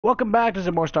Welcome back to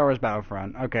some more Star Wars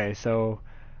Battlefront. Okay, so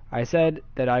I said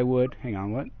that I would. Hang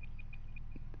on, what?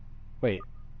 Wait.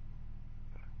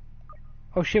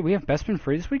 Oh shit, we have Bespin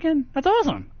free this weekend? That's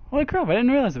awesome! Holy crap, I didn't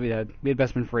realize that we had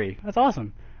Bespin free. That's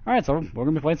awesome. Alright, so we're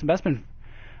gonna be playing some Bespin.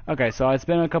 Okay, so it's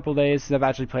been a couple days since I've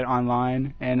actually played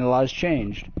online, and a lot has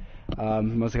changed.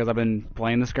 Mostly because I've been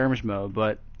playing the skirmish mode,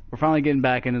 but we're finally getting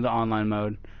back into the online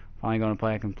mode. Finally going to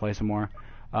play, I can play some more.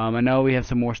 I know we have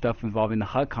some more stuff involving the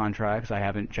HUD contracts I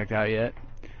haven't checked out yet.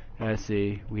 Let's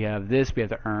see. We have this we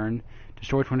have to earn.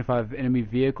 Destroy 25 enemy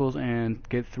vehicles and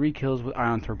get 3 kills with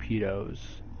ion torpedoes.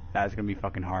 That's going to be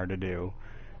fucking hard to do.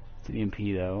 It's an EMP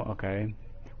though. Okay.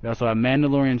 We also have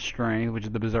Mandalorian Strength, which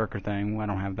is the Berserker thing. I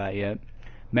don't have that yet.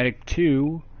 Medic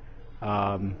 2.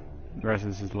 The rest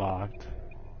of this is locked.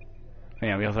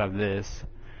 Yeah, we also have this.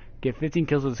 Get 15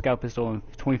 kills with a scout pistol and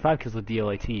 25 kills with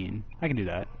DL-18. I can do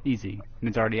that. Easy. And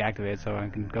it's already activated, so I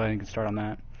can go ahead and get started on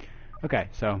that. Okay,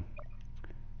 so.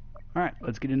 Alright,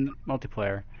 let's get into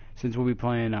multiplayer. Since we'll be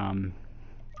playing,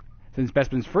 since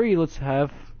Bespin's free, let's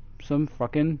have some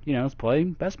fucking, let's play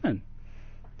Bespin.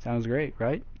 Sounds great,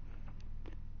 right?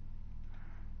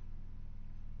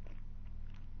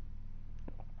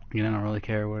 I don't really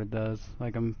care what it does.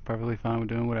 Like, I'm perfectly fine with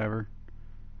doing whatever.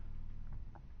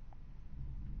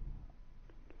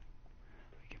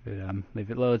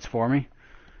 If it loads for me.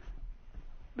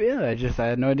 But yeah, I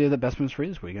had no idea that Bespin was free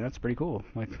this weekend. That's pretty cool.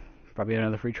 Like, probably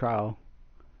another free trial.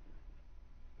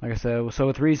 Like I said, so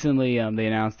with recently, they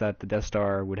announced that the Death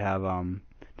Star would have,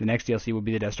 the next DLC would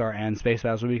be the Death Star and Space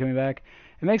Battles will be coming back.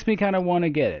 It makes me kind of want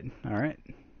to get it. Alright,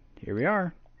 here we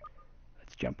are.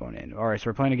 Let's jump on in. Alright,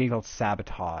 so we're playing a game called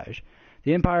Sabotage.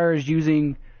 The Empire is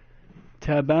using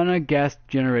Tabana gas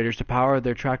generators to power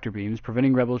their tractor beams,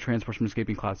 preventing rebel transports from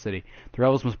escaping Cloud City. The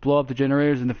rebels must blow up the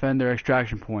generators and defend their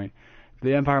extraction point.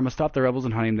 The Empire must stop the rebels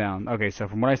and hunt them down. Okay, so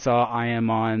from what I saw, I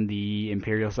am on the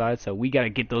Imperial side, so we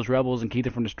gotta get those rebels and keep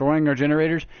them from destroying our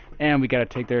generators, and we gotta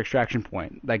take their extraction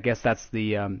point. I guess that's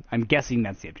the, I'm guessing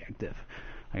that's the objective.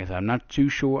 Like I said, I'm not too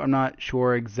sure, I'm not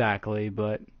sure exactly,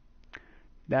 but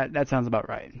that sounds about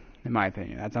right. In my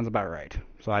opinion, that sounds about right.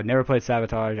 So I've never played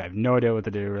Sabotage. I have no idea what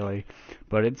to do, really.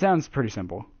 But it sounds pretty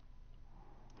simple.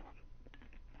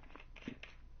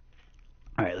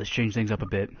 Alright, let's change things up a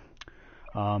bit.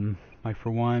 Like for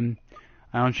one,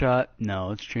 ion shot. No,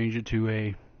 let's change it to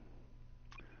a...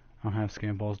 I don't have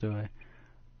scan balls, do I?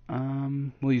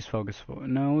 We'll use focus.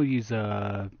 No, we'll use,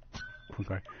 quick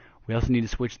card. We also need to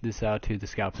switch this out to the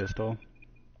scout pistol.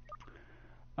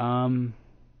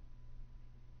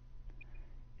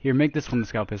 Here, make this one the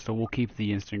scout pistol. We'll keep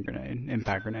the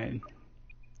impact grenade.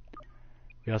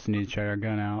 We also need to check our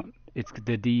gun out. It's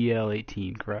the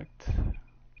DL-18, correct?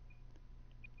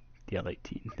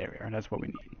 DL-18. There we are. That's what we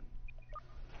need.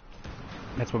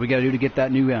 That's what we gotta do to get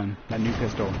that new gun, that new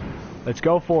pistol. Let's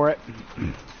go for it.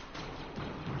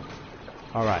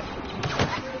 Alright.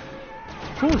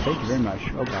 Ooh, thank you very much.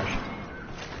 Oh gosh.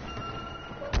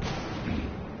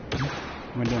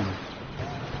 What am I doing?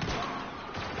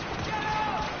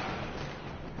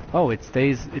 Oh, it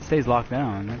stays locked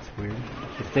down. That's weird.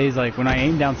 It stays like when I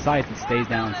aim down sights, it stays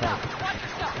down sights.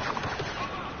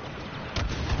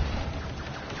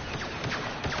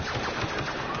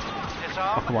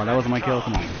 Oh, come on, that wasn't my kill.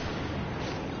 Come on.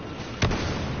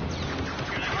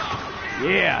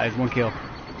 Yeah, there's one kill.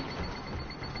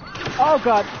 Oh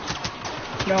god.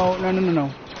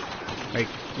 No. Wait,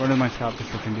 where did my scout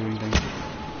pistol can do anything?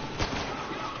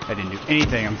 I didn't do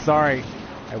anything. I'm sorry.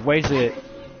 I wasted it.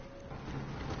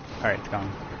 Alright, it's gone.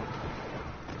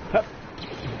 Hup.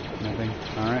 Nothing.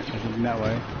 Alright, there's nothing that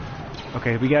way.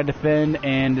 Okay, we gotta defend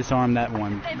and disarm that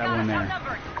one. That one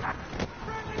there.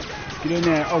 Get in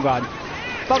there. Oh god.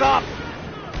 Fuck off!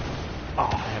 Oh,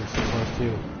 that was so close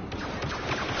too.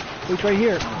 It's right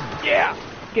here. Yeah!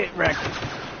 Get wrecked.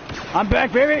 I'm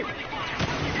back, baby!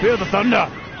 Feel the thunder!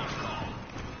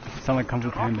 Sound like Kung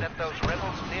Fu Panda.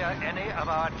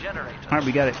 Alright,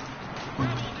 we got it.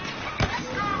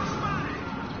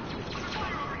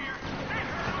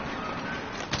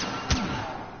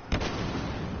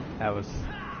 That was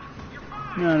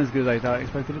not as good as I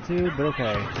expected it to, but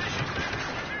okay.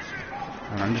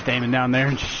 I'm just aiming down there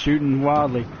and just shooting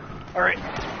wildly. Alright.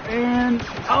 And...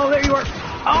 oh, there you are!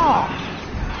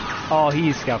 Oh! Oh, he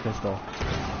used scout pistol.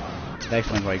 That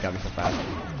explains why he got me so fast.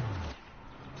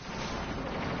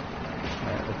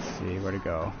 Alright, let's see. Where to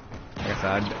go? Like I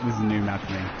said, this is a new map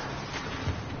to me.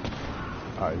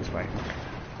 Oh, this way.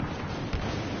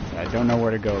 So I don't know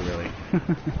where to go, really.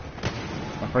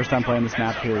 My first time playing this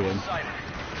map, period.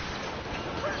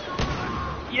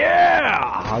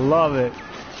 Yeah! I love it.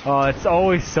 Oh, it's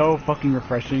always so fucking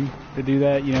refreshing to do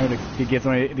that, you know, to get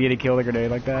somebody to get a kill with a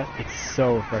grenade like that. It's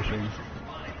so refreshing.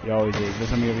 It always is. There's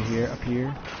somebody over here, up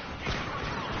here.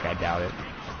 I doubt it.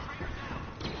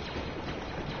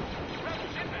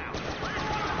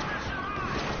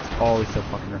 It's always so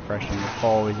fucking refreshing. It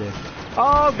always is.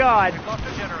 Oh god!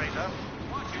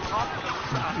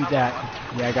 Eat that.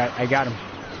 Yeah, I got him.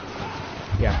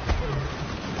 Yeah.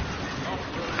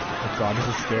 Oh god, this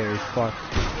is scary as fuck.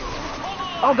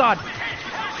 Oh god!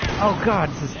 Oh god,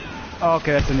 this is... Oh,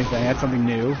 okay, that's a new thing. That's something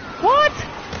new. What?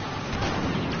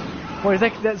 Wait, is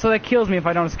that so that kills me if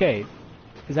I don't escape?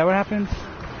 Is that what happens?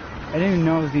 I didn't even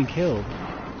know I was being killed.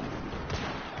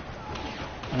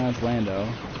 Oh, no, it's Lando.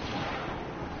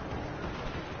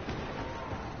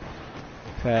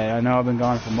 Okay, I know I've been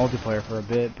gone for multiplayer for a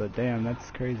bit, but damn,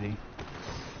 that's crazy.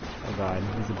 Oh god,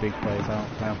 this is a big place. I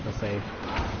don't feel safe.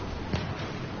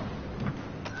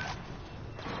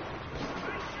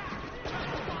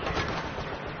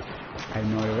 I have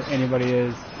no idea where anybody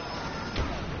is.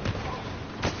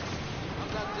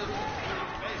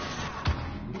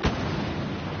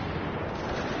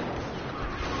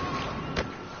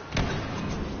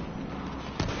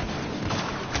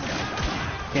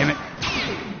 Damn it.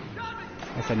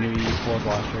 That's a new E4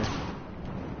 blaster.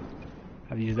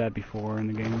 I've used that before in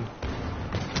the game.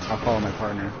 I'll follow my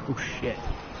partner. Oh shit.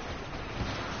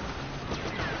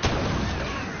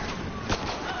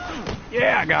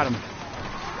 Yeah, I got him.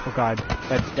 Oh god,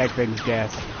 that grenade was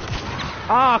gas.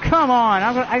 Oh, come on!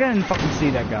 I didn't fucking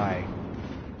see that guy.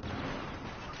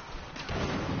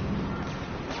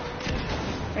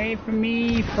 Wait for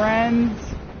me,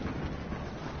 friends.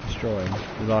 Destroyed.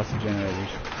 We lost the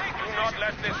generators. Do not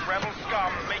let this rebel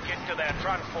scum make it to their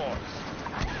transports.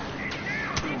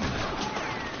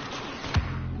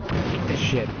 Eat this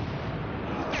shit.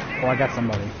 Oh, I got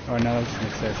somebody. Oh, no, that was just an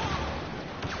assist.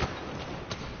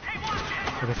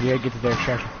 Because we gotta get to their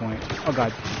extraction point. Oh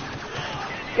god.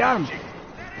 Got him!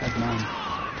 That's mine.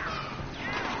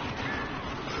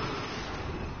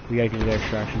 We gotta get to their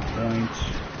extraction point.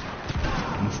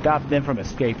 And stop them from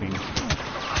escaping.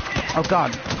 Oh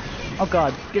god. Oh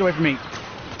god. Get away from me.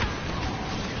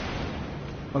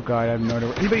 Oh god, I have no idea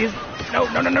where anybody is. No,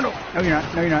 no, no, no, no. No, you're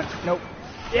not. No, you're not. Nope.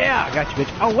 Yeah, I got you,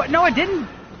 bitch. Oh, what? No, I didn't!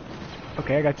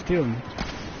 Okay, I got you too.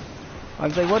 I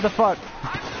was like, what the fuck?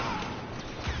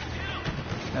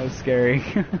 That was scary.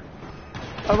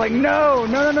 I was like, no,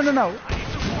 no, no, no, no, no.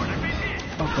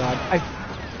 Oh god,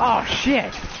 oh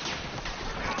shit.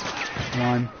 Come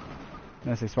on.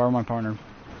 I say, spar with my partner.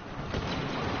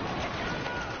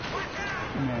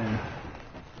 Man.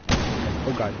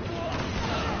 Oh god.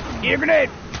 Eat a grenade.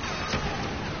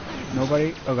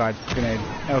 Nobody. Oh god, grenade.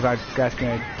 Oh god, gas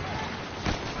grenade.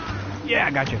 Yeah,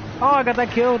 I got you. Oh, I got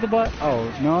that kill with the butt. Oh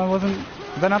no, it wasn't.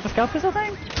 Was that not the scout pistol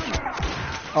thing?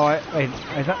 Oh, wait,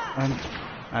 I thought,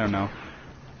 I don't know.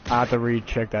 I have to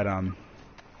recheck that,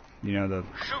 you know, the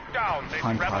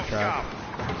hunt contract.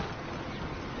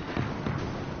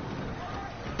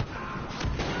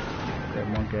 Grab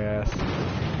more gas.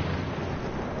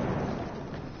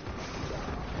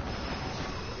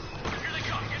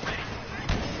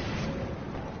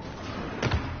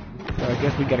 So I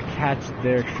guess we gotta catch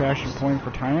their extraction point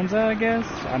for Tyrants at, I guess?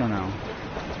 I don't know.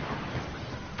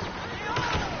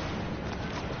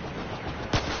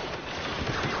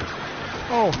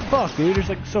 Oh fuck, dude, there's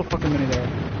like so fucking many there.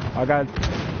 I got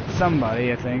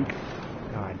somebody, I think.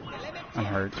 God, I'm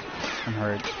hurt. I'm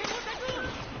hurt.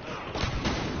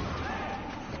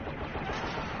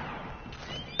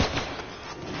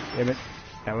 Damn it.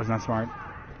 That was not smart.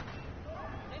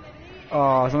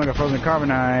 Oh, something like a frozen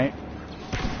carbonite.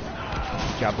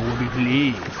 Jabooby,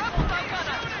 please.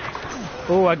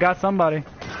 Oh, I got somebody.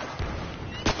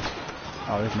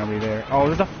 Oh, there's nobody there. Oh,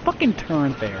 there's a fucking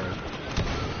turret there.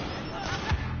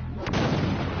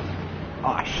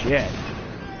 Oh shit.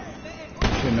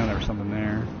 Should've known there was something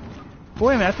there.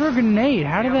 Wait a minute, I threw a grenade.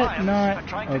 How did that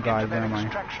not... Oh god, where am I?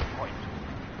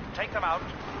 Take them out.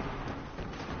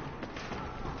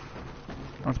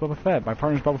 Oh, it's Boba Fett. My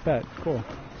partner's Boba Fett. Cool.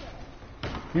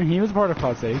 Yeah, he was part of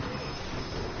Pod City.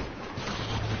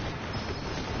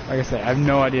 Like I said, I have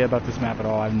no idea about this map at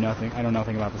all. I know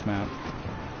nothing about this map.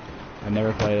 I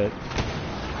never played it.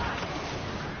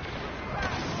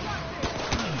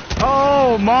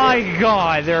 Oh my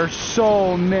god, there are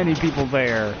so many people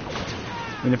there.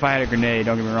 I mean, if I had a grenade,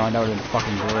 don't get me wrong, that would have been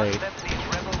fucking great.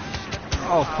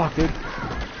 Oh fuck, dude.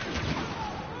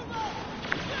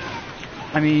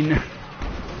 I mean,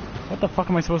 what the fuck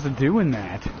am I supposed to do in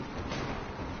that?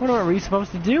 What are we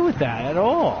supposed to do with that at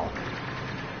all?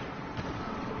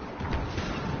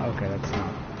 Okay, that's not...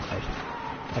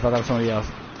 I thought that was somebody else.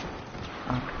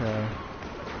 Okay.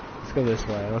 let's go this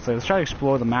way. Let's try to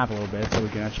explore the map a little bit so we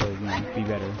can actually, be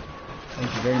better.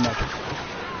 Thank you very much.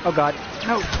 Oh god.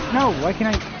 No, why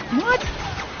can't I... What?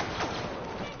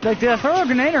 Like, did I throw a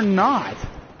grenade or not?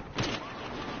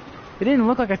 It didn't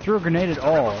look like I threw a grenade at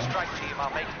all. Strike team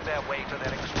are making their way to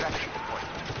their extraction point.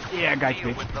 Yeah, I got you.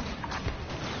 With them.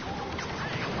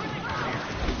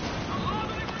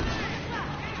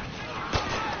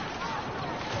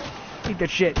 Eat that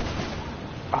shit.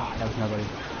 Oh, that was nobody.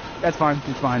 That's fine.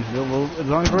 It's fine. We'll, as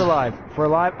long as we're alive. If we're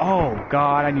alive. Oh,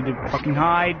 God. I need to fucking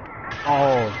hide.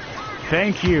 Oh.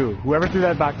 Thank you. Whoever threw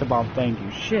that back to bomb, thank you.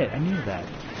 Shit, I needed that.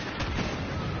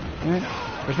 Man,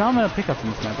 there's not enough pickups in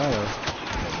this map, either.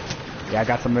 Yeah, I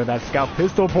got some of that scout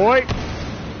pistol, boy.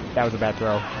 That was a bad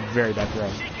throw. Very bad throw.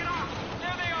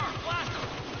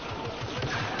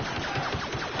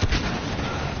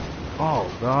 Oh,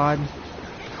 God.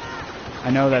 I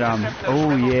know that,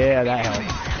 oh, yeah, that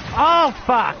helps. Oh,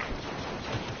 fuck!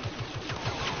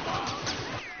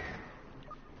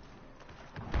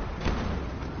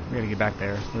 We gotta get back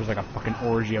there. There's like a fucking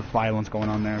orgy of violence going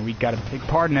on there. We gotta take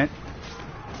part in it.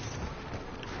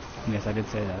 Yes, I did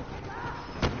say that.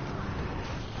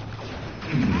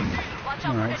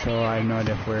 Alright, so I have no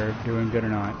idea if we're doing good or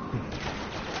not.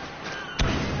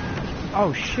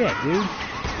 Oh, shit, dude.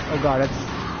 Oh, God,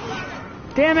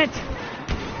 that's... Damn it!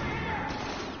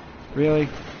 Really?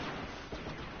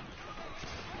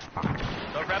 Fuck.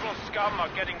 The rebel scum are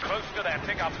getting close to their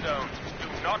pickup zone. Do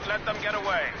not let them get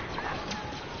away.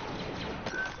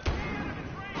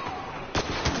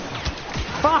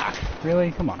 Fuck!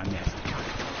 Really? Come on, I missed.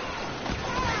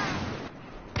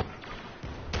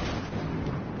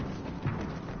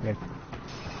 Okay.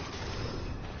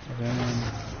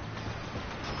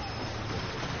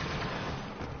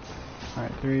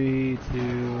 Alright, 3, 2,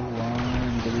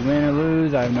 1. Did we win or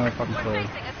lose? I have no fucking clue.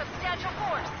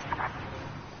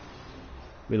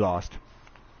 We lost.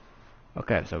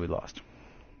 Okay, so we lost.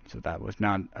 So that was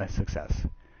not a success.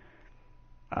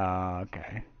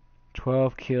 Okay.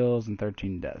 12 kills and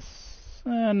 13 deaths.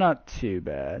 Not too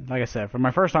bad. Like I said, for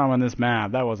my first time on this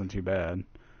map, that wasn't too bad.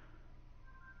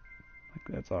 Like,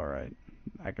 that's alright.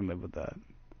 I can live with that.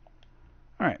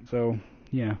 Alright, so,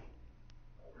 yeah.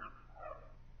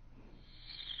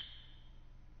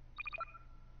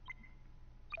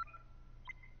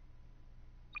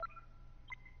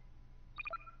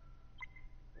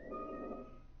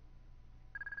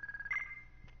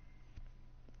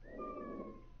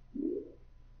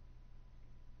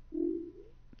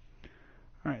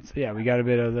 Alright, so yeah, we got a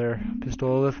bit of their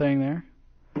pistola thing there.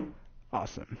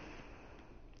 Awesome.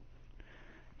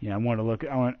 Yeah, I wanted to look.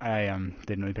 I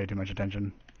didn't really pay too much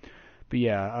attention, but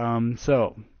yeah. I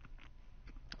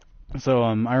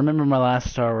remember my last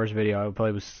Star Wars video. I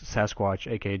probably was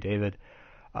Sasquatch, aka David.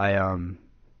 I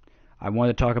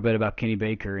wanted to talk a bit about Kenny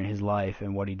Baker and his life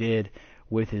and what he did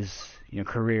with his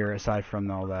career aside from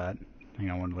all that. Hang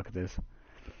on, I want to look at this.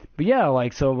 But yeah,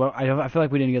 like so, I feel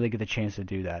like we didn't really get the chance to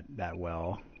do that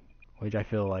well, which I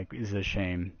feel like is a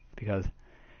shame because.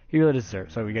 He really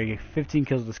deserves. So we gotta get 15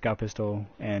 kills with the scout pistol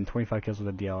and 25 kills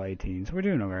with the DL-18. So we're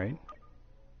doing alright.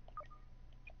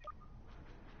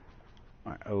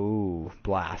 Oh,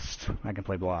 blast! I can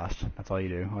play blast. That's all you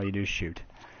do. All you do is shoot.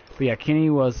 But yeah, Kenny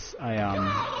was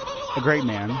a great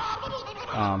man.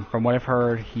 From what I've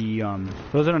heard, he for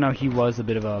those that don't know, he was a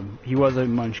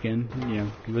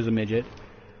munchkin. He was a midget.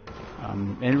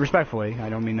 And respectfully, I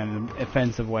don't mean that in an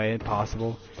offensive way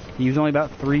possible. He was only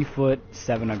about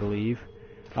 3'7", I believe.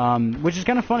 Which is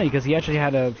kind of funny because he actually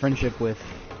had a friendship with,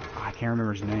 I can't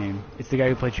remember his name. It's the guy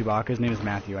who played Chewbacca. His name is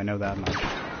Matthew. I know that much.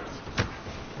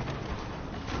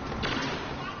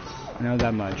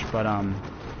 But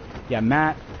yeah,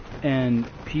 Matt and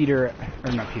Peter,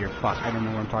 or not Peter. Fuck, I don't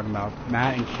know what I'm talking about.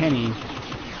 Matt and Kenny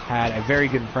had a very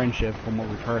good friendship from what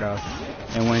we've heard of.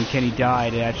 And when Kenny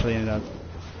died, it actually ended up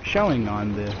showing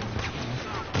on the.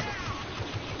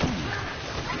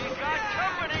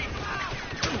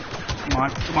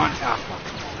 Come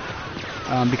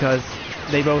on. Because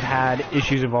they both had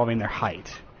issues involving their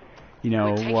height.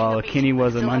 While Kenny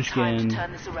was a munchkin,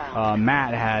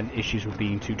 Matt had issues with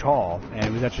being too tall, and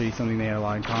it was actually something they had a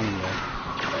lot in common with.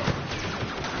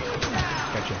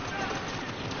 Gotcha.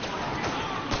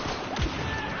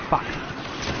 Fuck.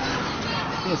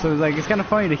 Yeah, so it's kind of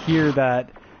funny to hear that.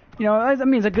 I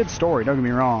mean, it's a good story. Don't get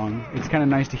me wrong. It's kind of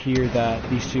nice to hear that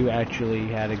these two actually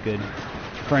had a good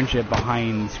friendship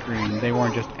behind the screen. They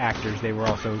weren't just actors, they were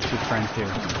also good friends too.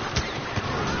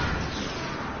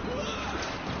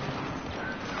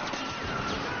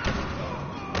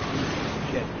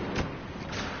 Shit.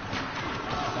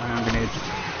 Grenades.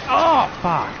 Oh,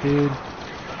 fuck, dude.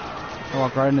 I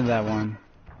walked right into that one.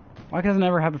 Why does it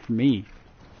never happen for me?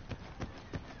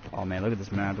 Oh man, look at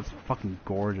this map. It's fucking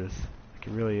gorgeous. Like,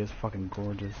 it really is fucking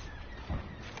gorgeous.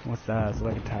 What's that? Is it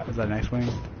like is that an X-Wing?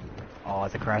 Oh,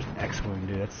 it's a crashed X-Wing,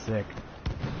 dude. That's sick.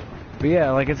 But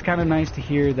yeah, like, it's kind of nice to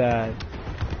hear that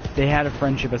they had a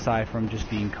friendship aside from just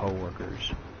being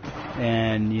co-workers.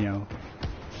 And, you know,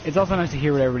 it's also nice to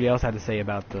hear what everybody else had to say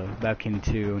about Kenny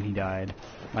 2 when he died.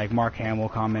 Like, Mark Hamill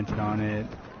commented on it.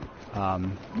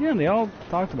 Yeah, they all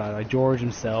talked about it. Like, George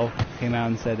himself came out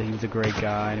and said that he was a great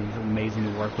guy and it was amazing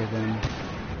to work with him.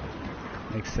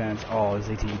 Makes sense. Oh, this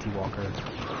AT-AT Walker.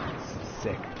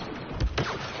 Sick.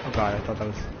 Oh god, I thought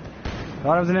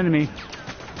it was an enemy.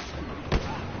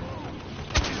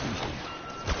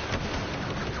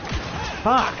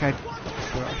 Fuck! I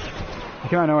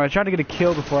came out of nowhere. I tried to get a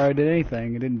kill before I did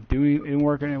anything. It didn't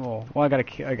work anymore. Well, I got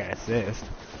assist.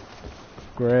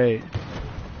 Great.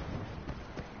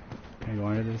 Can I go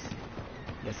under this?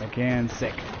 Yes, I can.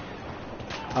 Sick.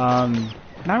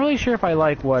 Not really sure if I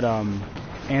like what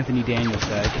Anthony Daniels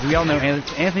said, because we all know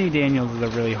Anthony Daniels is a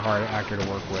really hard actor to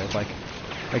work with. Like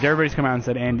everybody's come out and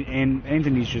said, and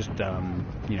Anthony's just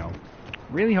you know,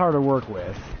 really hard to work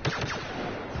with.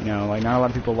 You know, like, not a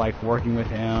lot of people like working with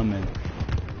him, and,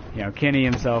 you know, Kenny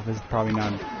himself is probably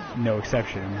no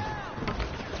exception.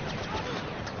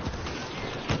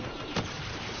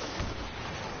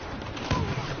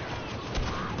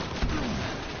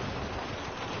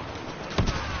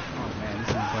 Oh man, this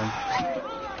is fun.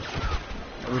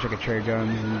 I wish I could trade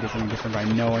guns and get something different, but I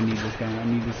know I need this gun. I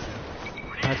need this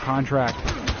contract.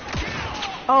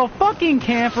 Oh, fucking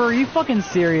camper, are you fucking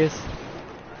serious?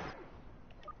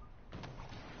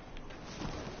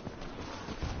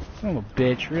 Son of a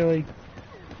bitch, really?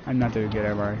 I'm not doing good,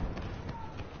 am I?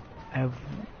 I have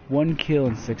 1 kill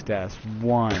and 6 deaths.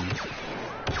 1.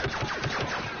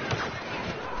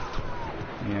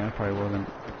 Yeah, that probably wasn't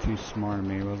too smart of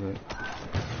me, was it?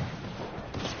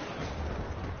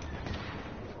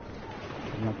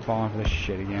 I'm not falling for this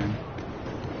shit again.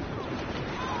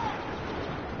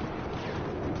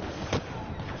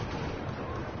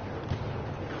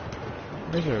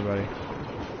 Where's everybody?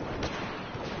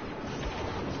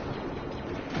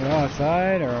 They're all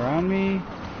outside or around me?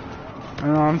 I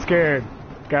don't know, I'm scared.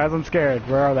 Guys, I'm scared.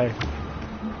 Where are they?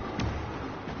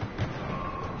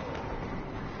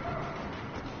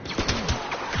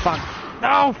 Fuck.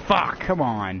 Oh, fuck. Come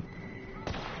on.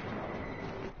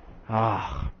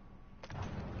 Ah.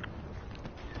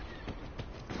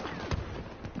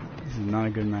 This is not a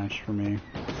good match for me. It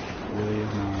really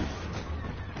is not.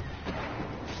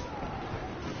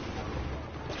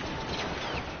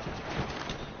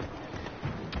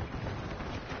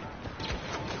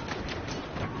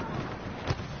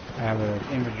 I have an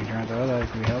infantry transport. Otherwise,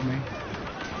 can you help me?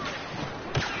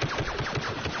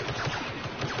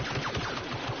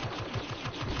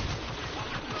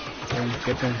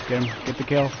 Get him, get the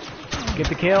kill. Get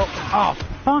the kill. Oh,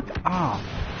 fuck off.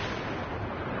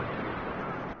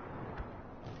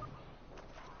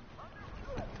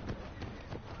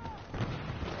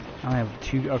 I only have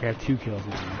 2, okay, I have 2 kills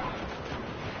now.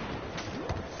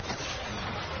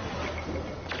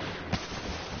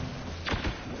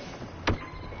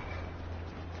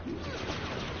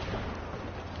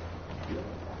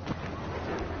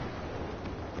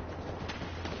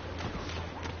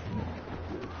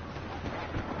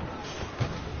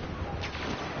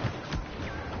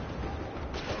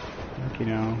 You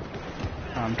know,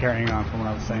 I'm carrying on from what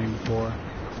I was saying before.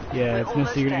 Yeah, it's no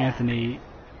secret, Anthony,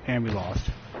 and we lost.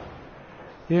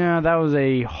 Yeah, that was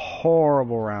a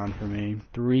horrible round for me.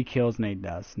 3 kills and 8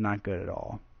 deaths. Not good at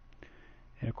all.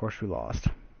 And of course we lost.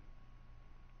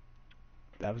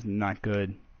 That was not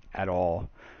good at all.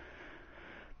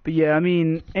 But yeah, I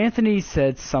mean, Anthony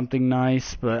said something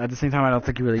nice, but at the same time I don't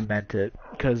think he really meant it.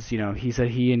 Because, you know, he said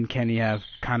he and Kenny have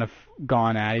kind of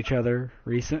gone at each other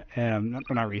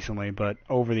not recently, but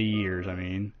over the years, I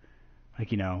mean.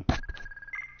 Like, you know.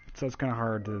 So it's kind of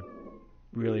hard to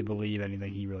really believe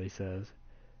anything he really says.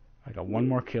 I got 1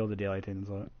 more kill to daylight attendance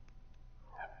on it.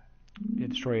 Yeah,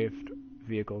 destroy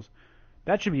vehicles.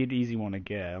 That should be an easy one to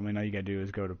get. I mean, all you gotta do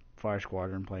is go to Fire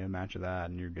Squadron and play a match of that,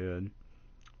 and you're good.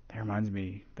 That reminds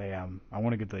me, I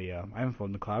want to get I haven't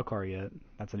flown the Cloud Car yet.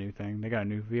 That's a new thing. They got a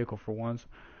new vehicle for once.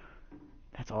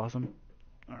 That's awesome.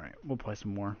 Alright, we'll play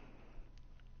some more.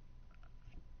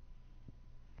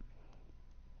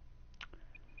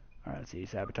 Alright, let's see.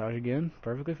 Sabotage again.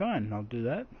 Perfectly fine. I'll do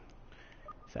that.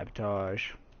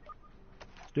 Sabotage.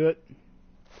 Let's do it.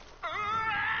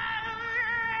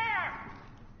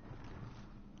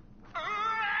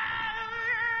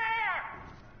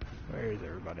 Where is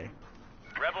everybody?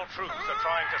 Rebel troops are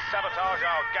trying to sabotage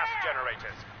our gas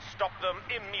generators. Stop them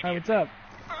immediately. Hi, what's up?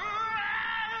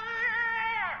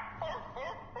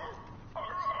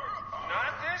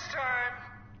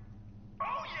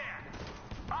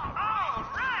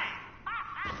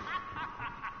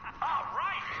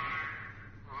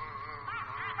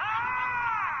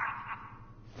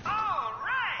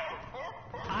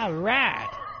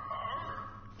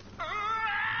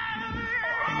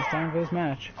 time for this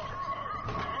match.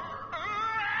 I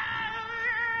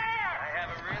have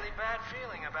a really bad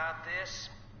feeling about this.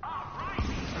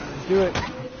 Let's do it.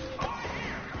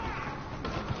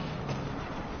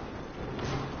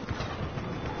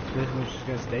 This one's just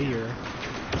gonna stay here.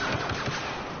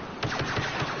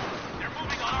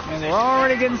 And we're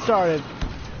already getting started.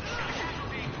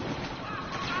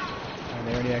 Oh,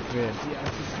 they already activated.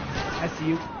 Yeah, I see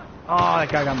you. Oh, that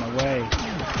guy got in my way.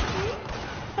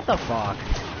 What the fuck?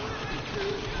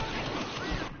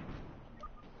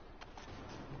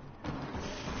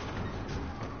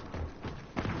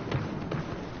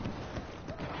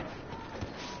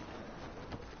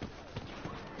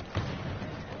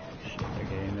 Shit,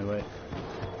 okay, into it.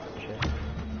 Shit.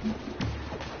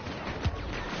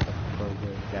 Oh,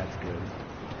 good. That's good.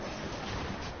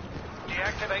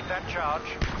 Deactivate that charge.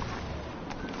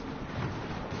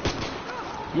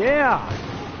 Yeah!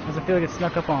 Does it feel like it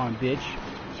snuck up on, bitch?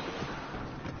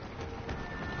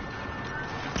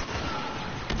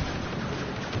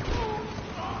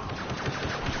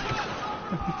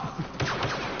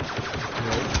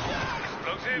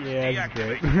 Explosives Yeah, that's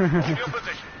great. deactivated. Hold your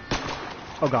position.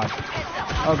 Oh god.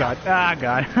 Oh god. Ah,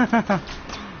 god.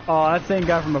 Oh, that same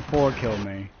guy from before killed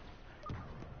me.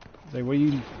 It's like, what are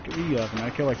you up, man? I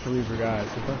killed like 3 of your guys,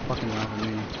 so don't fucking around with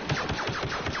me.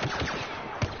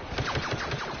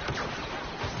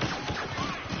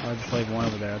 I just laid one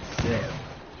over there, that's sick.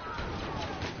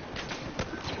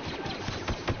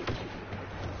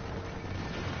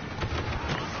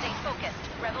 Stay focused.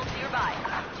 Rebels nearby.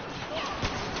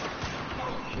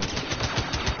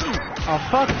 Oh,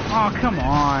 fuck! Oh, come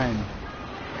on!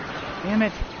 Damn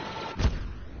it!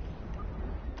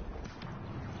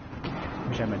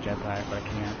 Wish I had my jetpack, but I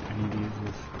can't. I need to use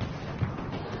this.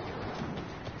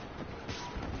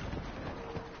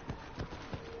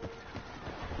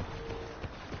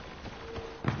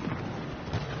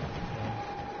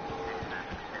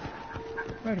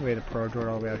 Activate a pro door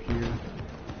all the way out here.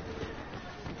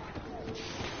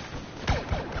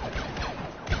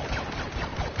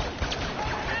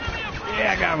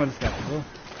 Yeah, I got him with a skeptical.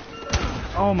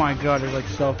 Oh my god, there's like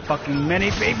so fucking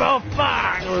many people.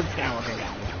 Fuck! Luke Skywalker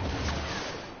got me.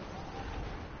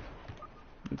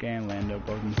 Luke and Lando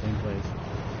both in the same place.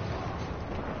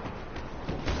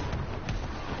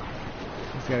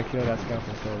 Just gotta kill that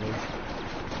scalpel so at least.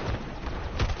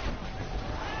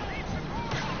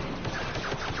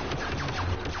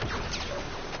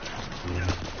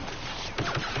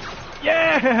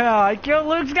 Yeah! I killed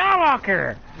Luke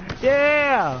Skywalker!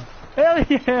 Yeah! Hell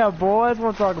yeah, boy! That's what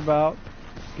I'm talking about.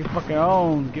 Get fucking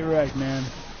owned. Get wrecked, man.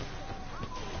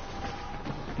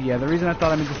 Yeah, the reason I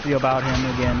thought I made this video about him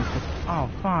again is because... Oh,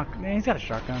 fuck. Man, he's got a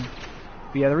shotgun.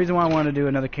 But yeah, the reason why I wanted to do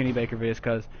another Kenny Baker video is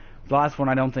because the last one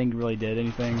I don't think really did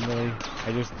anything, really.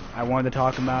 I wanted to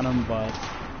talk about him, but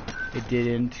it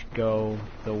didn't go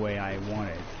the way I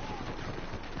wanted.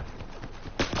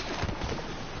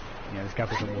 Yeah, this guy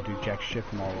will do jack shit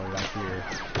from all the way back here.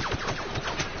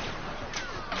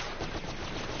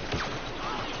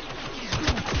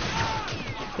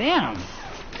 Damn!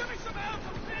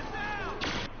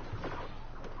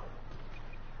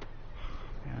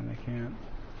 Man,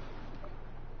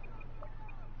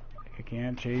 I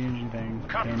can't change anything.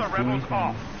 Cut Can't the do rebels anything.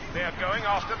 off. They are going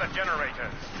after the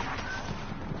generators.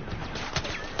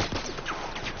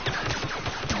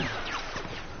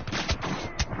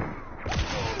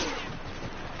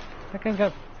 That guy's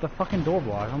got the fucking door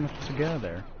block. How am I supposed to get out of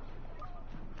there?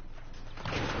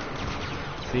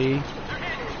 See?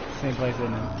 Same place,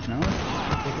 isn't it? No?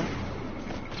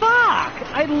 Fuck!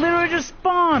 I literally just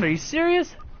spawned! Are you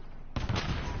serious?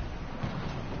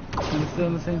 I'm still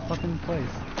in the same fucking place.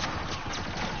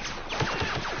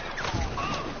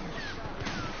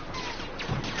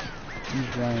 I'm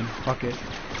just running. Fuck it.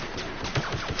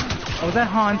 Oh, was that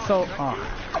Han Solo? Oh.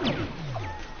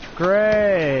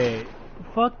 Great!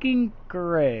 Fucking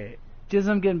great. Just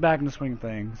I'm getting back in the swing of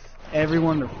things.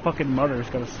 Everyone, their fucking mother's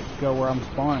gotta go where I'm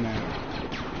spawning at.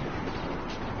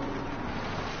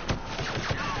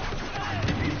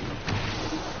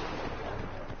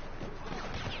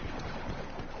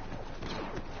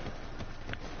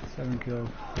 Seven kills.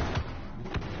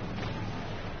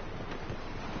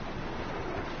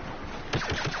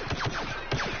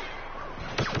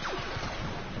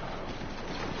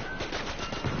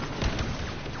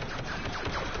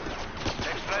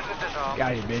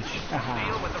 Got you, bitch.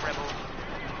 Deal with the rebels.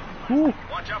 Whew.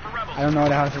 Watch out for rebels. I don't know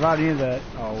how to survive any of that.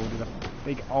 Oh,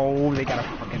 they got a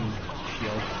fucking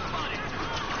shield.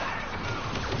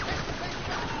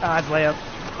 Ah, it's Leia.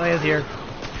 Leia's here.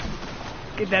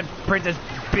 Get that princess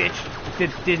bitch.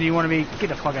 Disney wanted me. Get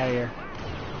the fuck out of here.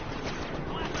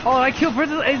 Oh, I killed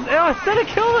Princess. Oh, instead I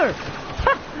killed her.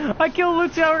 I killed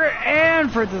Luke Skywalker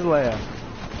and Princess Leia.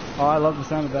 Oh, I love the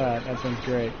sound of that. That sounds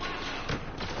great.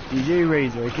 DJ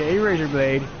Razor, aka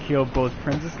Razorblade, killed both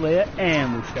Princess Leia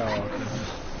and Luke Skywalker.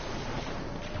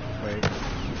 Wait.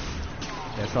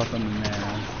 Yeah, I saw something there. I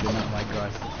did not like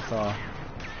Gus. I saw.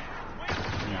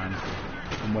 Hang on.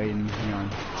 I'm waiting. Hang on.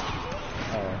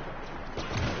 Oh.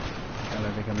 Oh,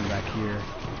 they're coming back here.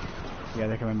 Yeah,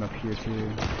 they're coming up here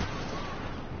too.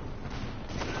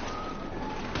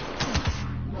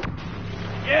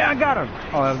 Yeah, I got him!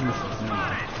 Oh, that was a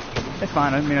mistake. It's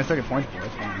fine. I mean, I still get points for it.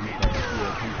 It's fine. Yeah,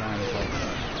 10 times. Like,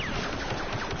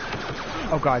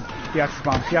 oh god. The Axis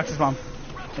bomb. The Axis bomb.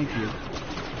 Thank you.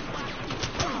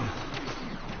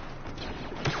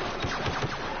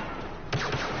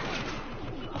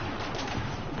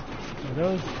 Are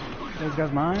those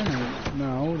guys mine? Or,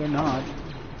 no, they're not.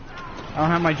 I don't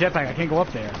have my jetpack. I can't go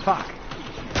up there. Fuck.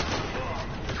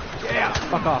 Yeah.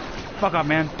 Fuck off. Fuck off,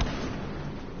 man.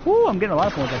 Woo, I'm getting a lot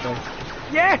of points, I think.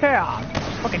 Yeah!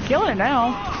 Fucking killing it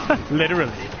now.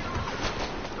 Literally.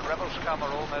 The rebel scum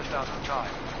are almost out of time.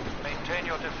 Maintain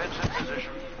your defensive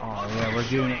position. Oh yeah,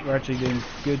 we're actually doing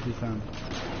good this time.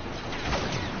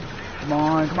 Come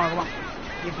on, come on, come on.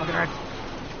 You fucking right.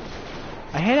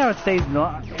 I hate how it stays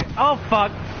not. Oh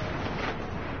fuck!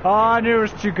 Oh, I knew it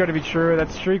was too good to be true.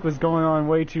 That streak was going on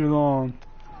way too long.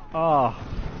 Oh.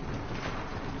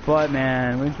 But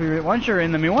man, once you're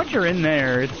in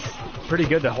there, it's pretty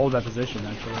good to hold that position.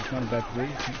 Actually, it's not a bad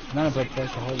position. It's not a bad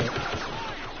place to hold it.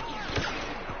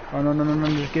 Oh no no no no!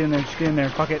 Just get in there, just get in there.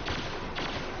 Fuck it.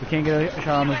 We can't get a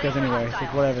shot on those guys anyway. So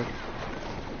whatever.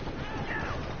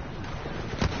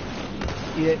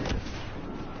 Eat it.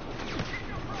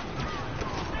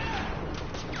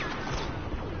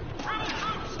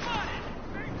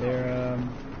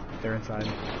 They're inside.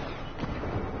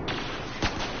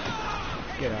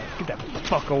 Get out. Get that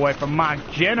fuck away from my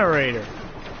generator!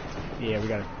 Yeah, we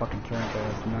got a fucking turret there.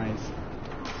 That's nice.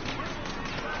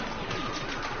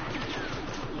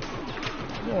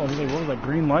 Whoa, what was that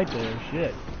green light there?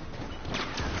 Shit.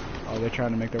 Oh, they're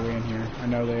trying to make their way in here. I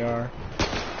know they are.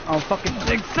 I don't fucking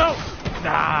think so!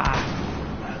 Ah!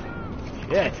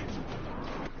 Shit.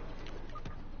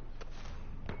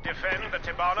 Defend the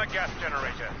Tibana gas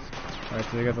generators. Alright,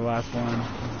 so we got the last one.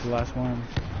 This is the last one.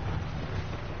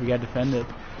 We gotta defend it.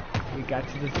 We got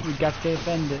to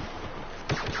defend it.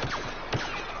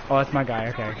 Oh, that's my guy.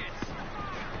 Okay.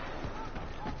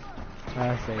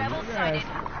 I see. Yes.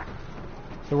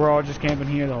 So we're all just camping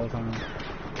here the whole time.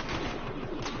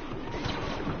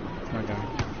 That's my guy.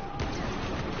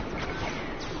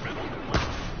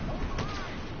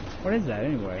 What is that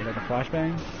anyway? Like a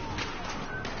flashbang?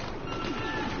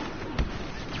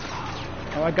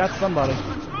 Oh, I got somebody.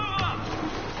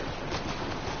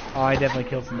 Oh, I definitely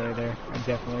killed somebody there. I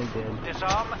definitely did.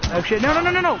 Disarm. Oh shit! No! No!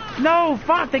 No! No! No! No!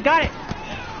 Fuck! They got it.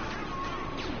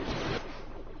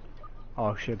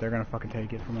 Oh shit! They're gonna fucking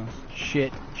take it from us.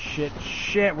 Shit! Shit!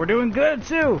 Shit! We're doing good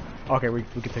too. Okay, we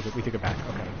can take it. We took it back.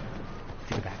 Okay, we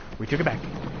took it back. We took it back.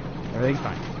 Everything's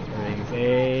fine.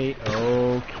 Everything's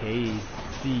a-okay.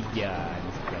 See ya.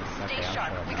 Okay, Stay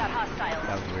sharp. We got hostiles.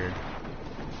 That was weird.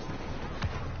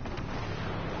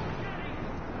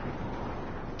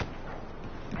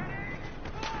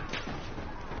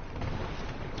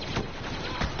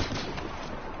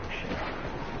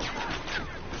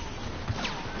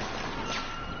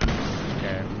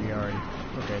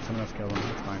 Someone else killed him.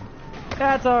 That's fine.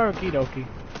 That's okie dokie.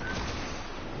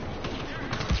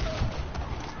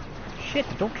 Shit!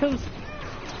 Don't kill us.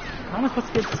 How am I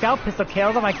supposed to get scout pistol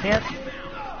kills if I can't?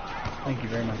 Thank you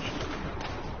very much.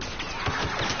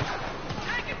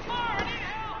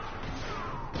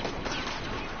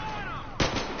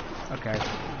 Okay.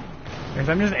 Because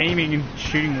I'm just aiming and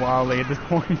shooting wildly at this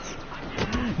point.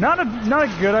 Not a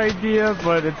good idea,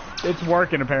 but it's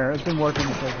working apparently. It's been working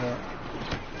so far.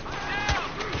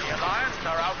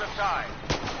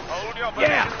 Hold your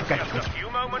position Okay. just a few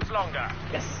moments longer.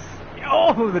 Yes.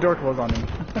 Oh, the door closed on him.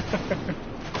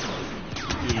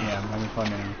 Yeah, I'm having fun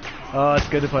now. Oh, it's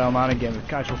good to play online again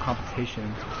with actual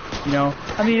competition. You know,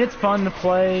 I mean, it's fun to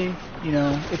play. You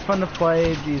know, it's fun to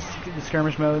play the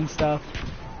skirmish mode and stuff.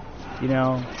 You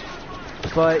know,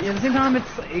 but at the same time,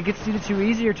 it gets either too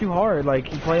easy or too hard.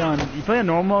 Like you play on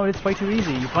normal mode, it's way too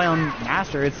easy. You play on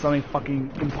master, it's something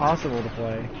fucking impossible to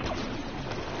play.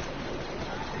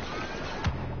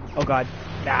 Oh god.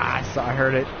 Ah, I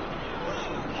heard it.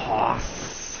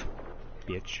 Hoss.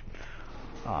 Bitch.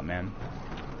 Aw, oh, man.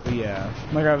 But yeah,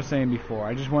 like I was saying before,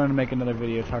 I just wanted to make another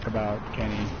video talk about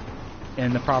Kenny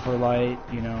in the proper light,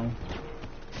 you know.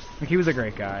 Like, he was a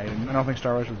great guy, and I don't think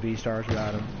Star Wars would be Star Wars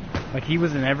without him. Like he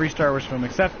was in every Star Wars film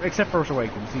except Force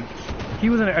Awakens. He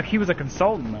was a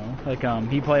consultant though. Like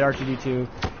he played R2D2.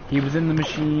 He was in the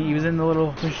machine. He was in the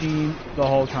little machine the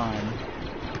whole time,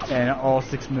 and all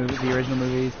 6 movies, the original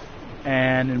movies.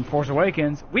 And in Force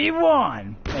Awakens, we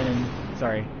won.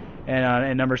 And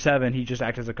in number 7, he just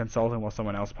acted as a consultant while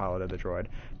someone else piloted the droid.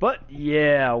 But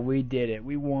yeah, we did it.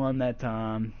 We won that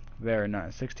time. Very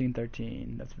nice.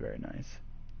 16-13. That's very nice.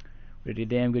 We did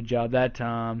a damn good job that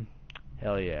time.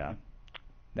 Hell yeah.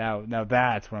 Now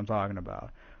that's what I'm talking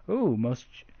about. Ooh, most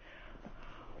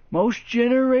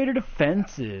generator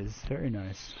defenses. Very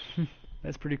nice.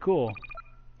 That's pretty cool.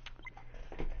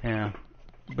 Yeah.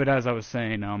 But as I was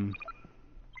saying,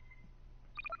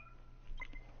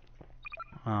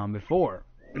 before,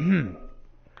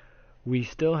 we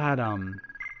still had,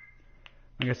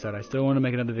 like I said, I still want to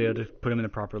make another video to put them in the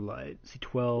proper light. See,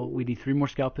 12, we need 3 more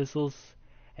scout pistols,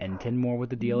 and 10 more with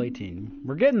the DL-18.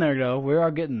 We're getting there, though. We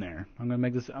are getting there. I'm gonna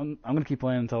make this, I'm gonna keep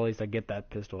playing until at least I get that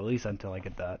pistol. At least until I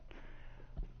get that.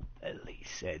 At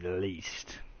least.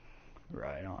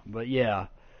 Right on. But yeah,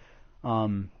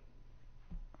 hopefully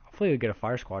we'll get a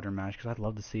fire squadron match, because I'd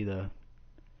love to see the...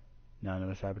 No,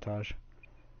 another sabotage.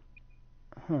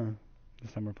 Huh.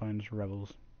 This time we're playing as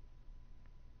rebels.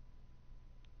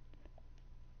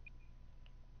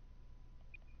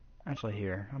 Actually,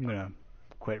 here, I'm gonna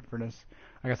quit for this.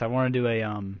 I guess I want to do a,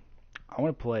 I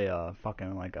want to play a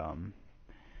fucking, like,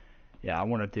 yeah, I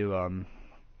want to do,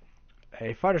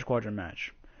 a fighter squadron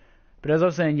match. But as I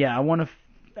was saying, yeah,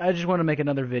 I just want to make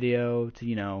another video to,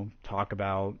 you know, talk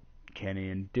about Kenny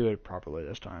and do it properly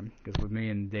this time. Because with me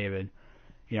and David,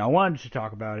 you know, I wanted to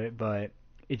talk about it, but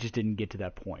it just didn't get to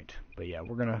that point. But yeah,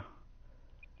 let's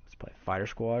play Fighter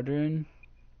Squadron.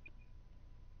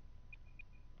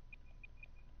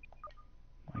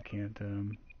 I can't,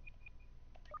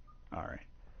 alright.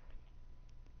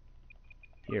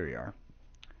 Here we are.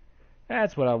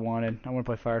 That's what I wanted. I want to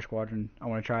play Fire Squadron. I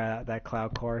want to try out that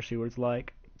cloud car, see what it's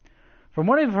like. From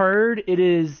what I've heard, it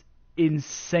is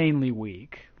insanely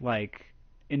weak. Like,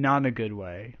 not in a good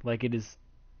way. Like, it is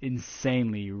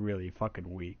insanely, really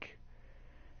fucking weak.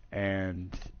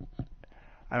 And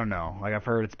I don't know. Like, I've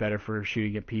heard it's better for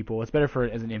shooting at people. It's better for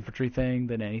it as an infantry thing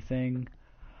than anything.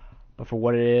 But for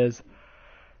what it is,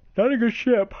 not a good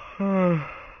ship.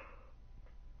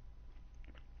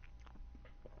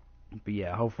 But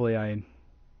yeah, hopefully I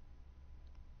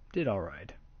did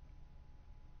alright.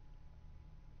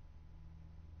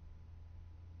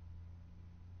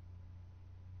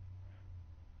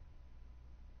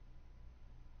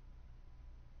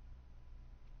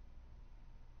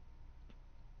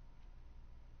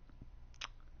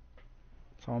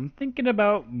 So I'm thinking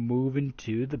about moving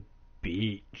to the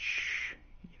beach.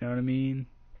 You know what I mean?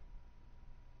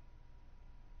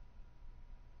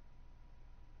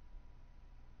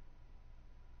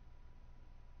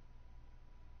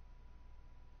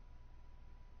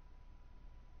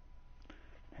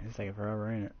 It's taking forever,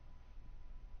 ain't it?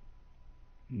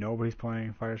 Nobody's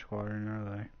playing Fire Squadron,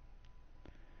 are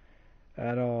they?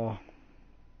 At all.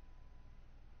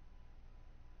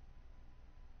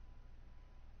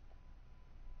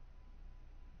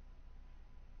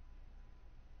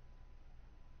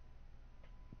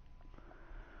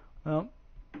 Well,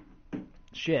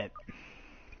 shit.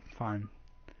 Fine.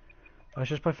 Let's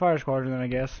just play Fire Squadron then, I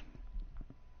guess.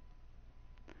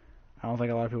 I don't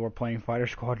think a lot of people are playing Fighter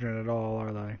Squadron at all,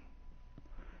 are they?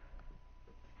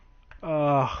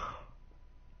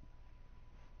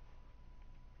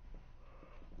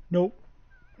 Nope.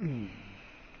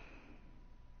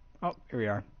 Oh, here we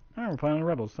are. Oh, we're playing on the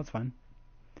Rebels. That's fine.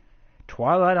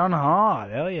 Twilight on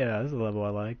Hard. Hell yeah, this is a level I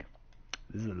like.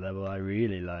 This is a level I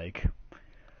really like.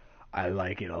 I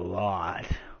like it a lot.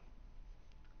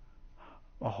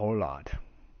 A whole lot.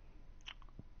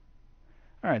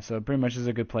 Alright, so pretty much this is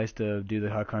a good place to do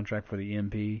the HUD contract for the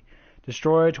EMP.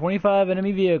 Destroy 25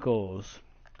 enemy vehicles.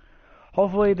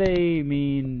 Hopefully they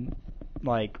mean,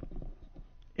 like,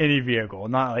 any vehicle.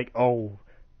 Not like, oh,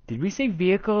 did we say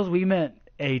vehicles? We meant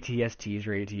ATSTs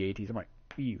or AT-ATs. I'm like,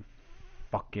 you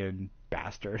fucking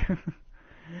bastard.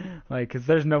 Like, because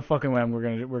there's no fucking way we're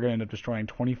gonna end up destroying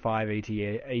 25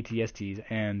 ATSTs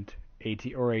and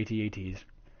AT-ATs.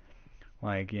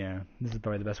 Like, yeah, this is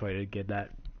probably the best way to get that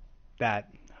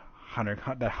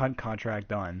hunt contract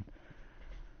done.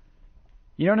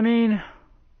 You know what I mean? What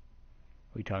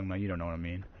are you talking about? You don't know what I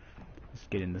mean. Let's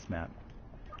get in this map.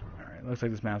 Alright, looks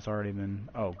like this map's already been...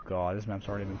 Oh god, this map's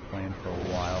already been playing for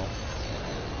a while.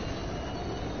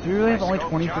 Do we really have only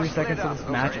 23 seconds till this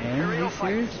match ends? Are you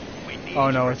serious? Oh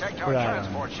no, it's for that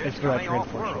transport ship.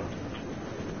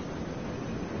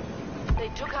 They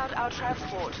took out our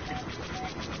transport.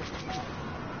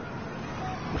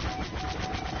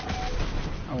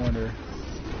 I wonder.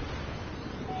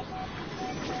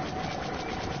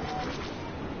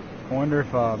 I wonder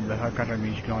if the hard contract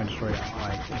means you can only destroy it.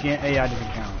 Like, you can't, AI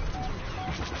doesn't count.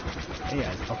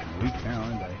 AI is fucking weak now,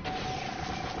 anybody.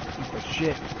 But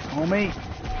shit, homie.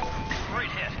 Great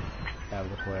hit. That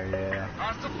was a player, yeah.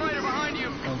 Hostile fighter behind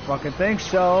you. Don't fucking think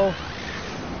so.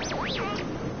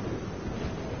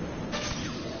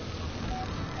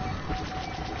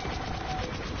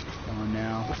 Come on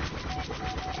now.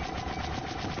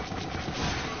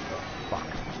 Fuck.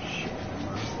 Shit.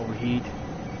 Overheat.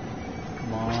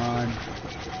 Come on.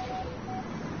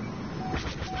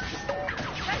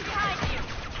 Right behind you.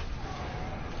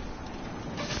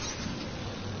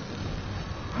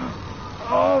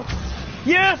 Oh!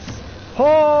 Yes!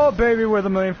 Oh, baby, we're the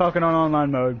Millennium Falcon on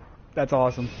online mode. That's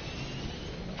awesome.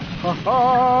 Ha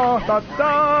ha! Da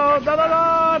da da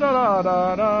da da da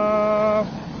da da!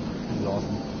 This is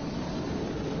awesome.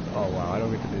 Oh wow, I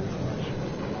don't get to do this much.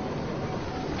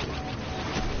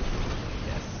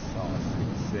 Yes, oh, this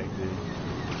is sick, dude.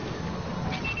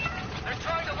 They're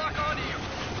trying to lock onto you.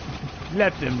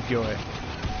 Let them do it.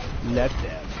 Let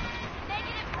them.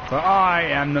 For I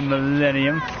am the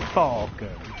Millennium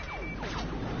Falcon.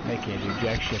 They can't do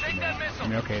jack shit to me. I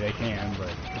mean, okay, they can,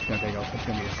 but it's gonna take it's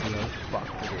gonna be a slow fuck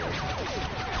to do it.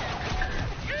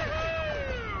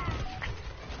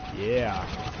 Yeah.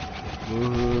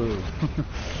 Woohoo.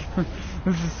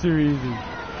 This is too easy.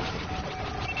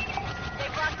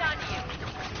 They've locked onto you.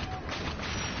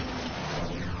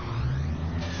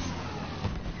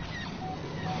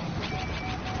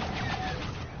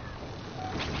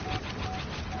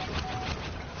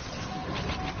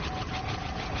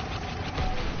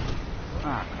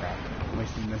 Ah, crap. I'm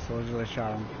wasting missiles. Really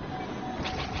shot him.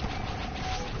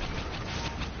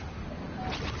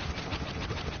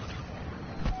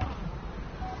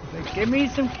 Like, give me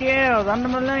some kills. I'm the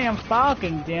Millennium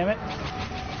Falcon, damn it.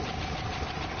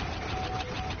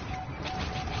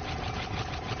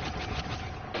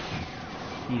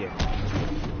 Eat it.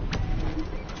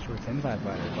 Destroy 10-5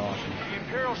 fighter. It's awesome. The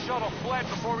Imperial shuttle fled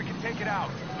before we can take it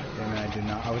out. Damn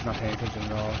it, I was not paying attention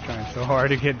at all. I was trying so hard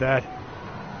to get that.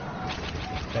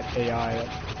 That AI,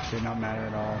 that did not matter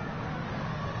at all.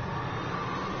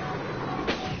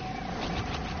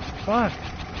 Fuck.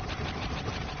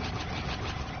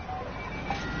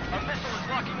 Our missile is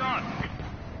locking on.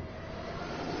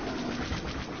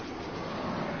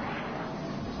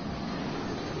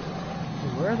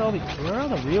 Where are all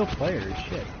the real players?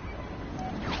 Shit.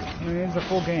 I mean, it's a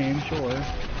full game, sure.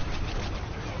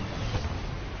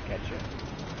 Gotcha.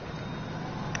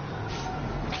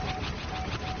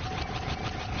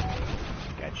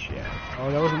 Gotcha. Oh,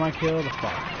 that wasn't my kill? The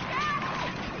fuck.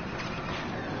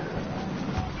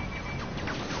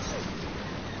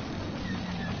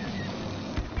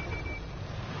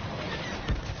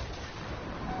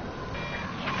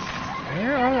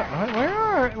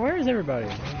 Where is everybody? Oh,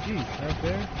 jeez, right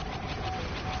there.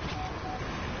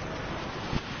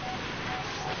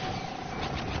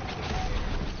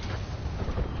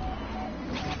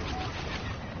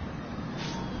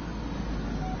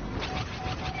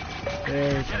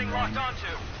 There's Getting locked someone.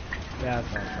 onto. That's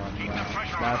what I'm talking about.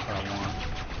 That's what I want.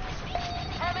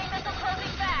 Homing missile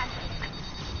closing fast.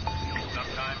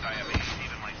 Sometimes I have aimed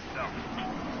even myself.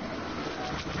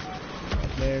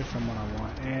 There's someone I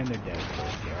want, and they're dead, of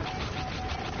course, yeah.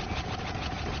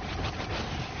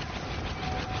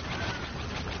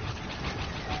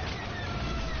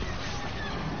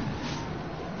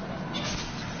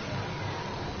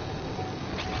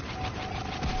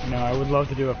 No, I would love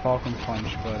to do a Falcon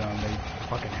Punch, but they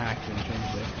fucking hacked it and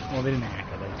changed it. Well, they didn't hack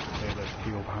it, they're the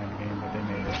people behind the game, but they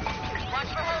made it. Watch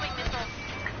for homing missiles.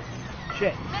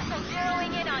 Shit. Missile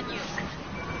zeroing in on you.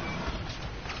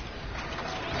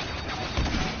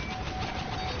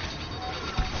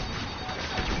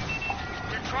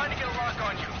 They're trying to get a lock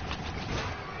on you.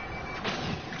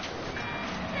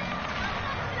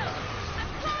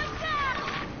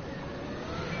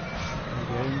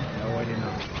 Okay. No, I did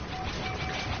not.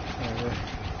 Whatever.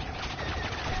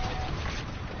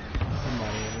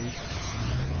 Somebody at least.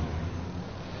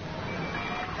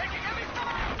 Taking heavy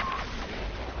fire.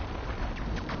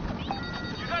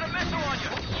 You got a missile on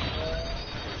you.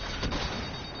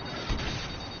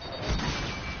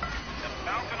 The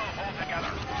Falcon will hold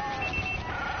together.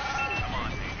 Come on,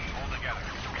 baby, hold together.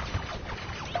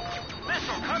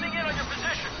 Missile coming in on your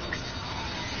position.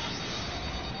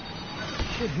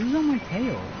 Shit, who's on my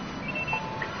tail?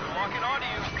 They're locking onto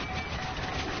you.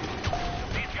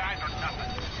 These guys are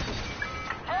nothing.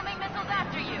 Homing missiles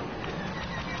after you.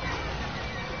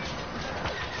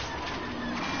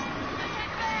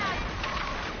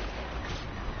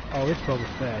 Oh, this bug is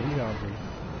bad. He's ugly.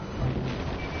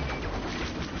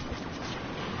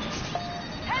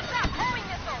 Heads up, homing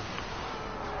missiles!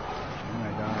 I'm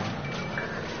gonna die.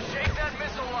 Shake that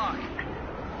missile lock.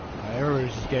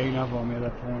 Everybody's just getting up on me at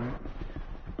that point.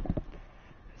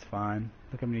 It's fine.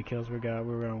 Look how many kills we got.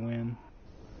 We're gonna win.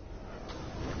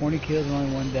 20 kills and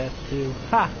only 1 death, too.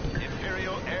 Ha!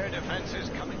 Imperial air defense is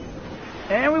coming.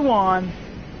 And we won!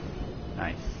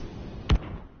 Nice.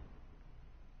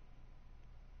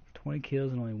 20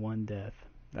 kills and only 1 death.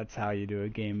 That's how you do a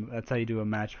game. That's how you do a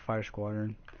match of Fire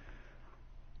Squadron.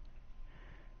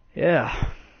 Yeah.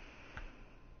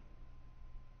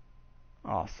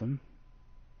 Awesome.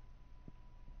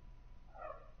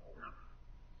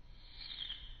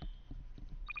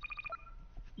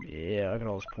 Yeah, look at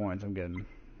all those points I'm getting.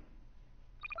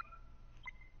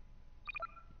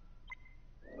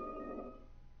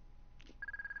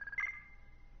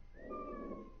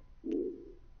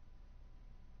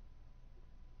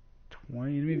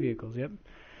 Enemy vehicles, yep.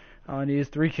 All I need is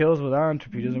 3 kills with ion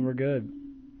torpedoes and we're good.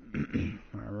 Alright,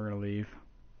 we're gonna leave.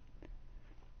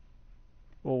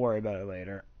 We'll worry about it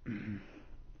later.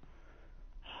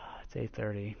 It's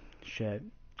 8:30. Shit.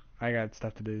 I got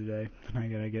stuff to do today. I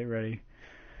gotta get ready.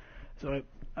 So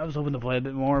I was hoping to play a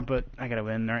bit more, but I gotta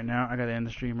win right now. I gotta end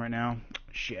the stream right now.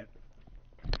 Shit.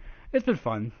 It's been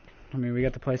fun. I mean, we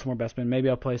got to play some more Bestman. Maybe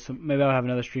I'll play some. Maybe I'll have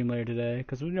another stream later today.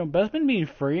 Because, you know, Bestman being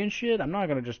free and shit, I'm not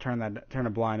gonna just turn a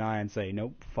blind eye and say,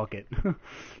 nope, fuck it.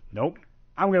 Nope.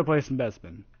 I'm gonna play some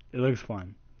Bestman. It looks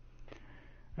fun.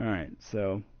 Alright,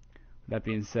 so, that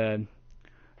being said,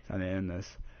 it's time to end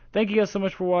this. Thank you guys so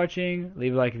much for watching.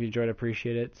 Leave a like if you enjoyed. I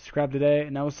appreciate it. Subscribe today,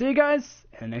 and I will see you guys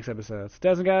in the next episode.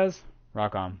 So, guys,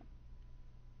 rock on.